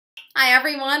Hi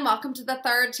everyone, welcome to the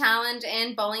third challenge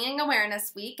in Bullying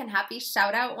Awareness Week and happy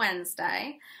Shout Out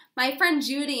Wednesday. My friend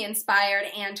Judy inspired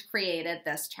and created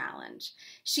this challenge.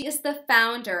 She is the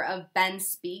founder of Ben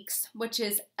Speaks, which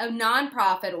is a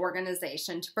nonprofit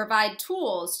organization to provide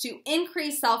tools to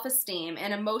increase self-esteem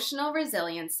and emotional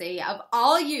resiliency of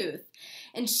all youth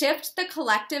and shift the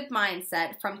collective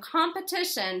mindset from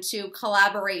competition to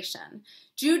collaboration.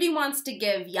 Judy wants to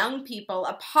give young people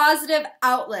a positive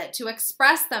outlet to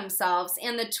express themselves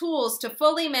and the tools to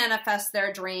fully manifest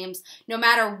their dreams no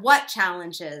matter what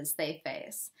challenges they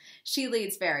face. She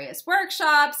leads various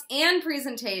workshops and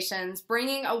presentations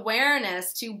bringing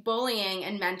awareness to bullying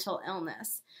and mental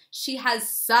illness. She has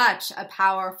such a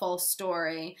powerful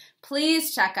story.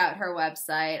 Please check out her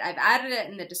website. I've added it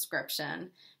in the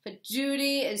description. But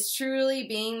Judy is truly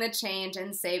being the change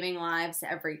and saving lives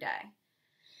every day.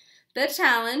 The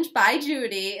challenge by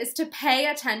Judy is to pay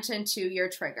attention to your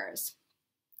triggers.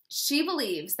 She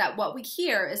believes that what we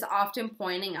hear is often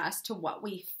pointing us to what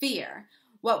we fear.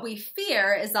 What we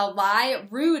fear is a lie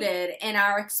rooted in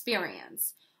our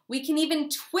experience. We can even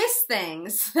twist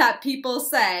things that people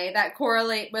say that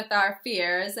correlate with our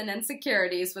fears and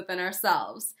insecurities within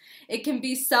ourselves. It can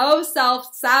be so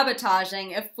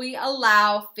self-sabotaging if we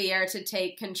allow fear to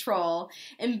take control,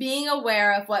 and being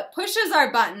aware of what pushes our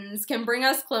buttons can bring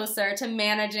us closer to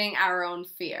managing our own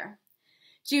fear.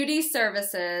 Judy's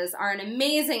services are an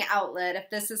amazing outlet if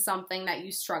this is something that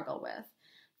you struggle with.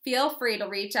 Feel free to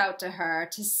reach out to her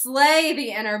to slay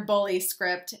the inner bully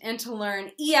script and to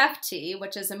learn EFT,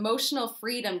 which is Emotional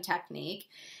Freedom Technique,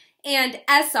 and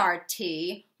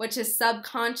SRT, which is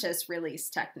Subconscious Release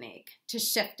Technique, to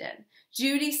shift it.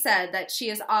 Judy said that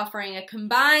she is offering a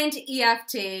combined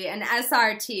EFT and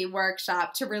SRT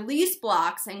workshop to release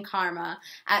blocks and karma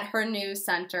at her new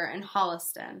center in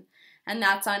Holliston. And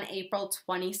that's on April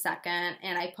 22nd,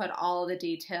 and I put all the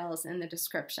details in the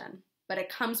description. But it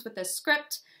comes with a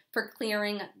script for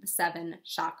clearing the 7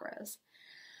 chakras.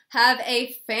 Have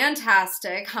a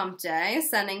fantastic hump day,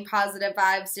 sending positive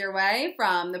vibes your way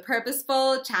from the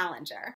Purposeful Challenger.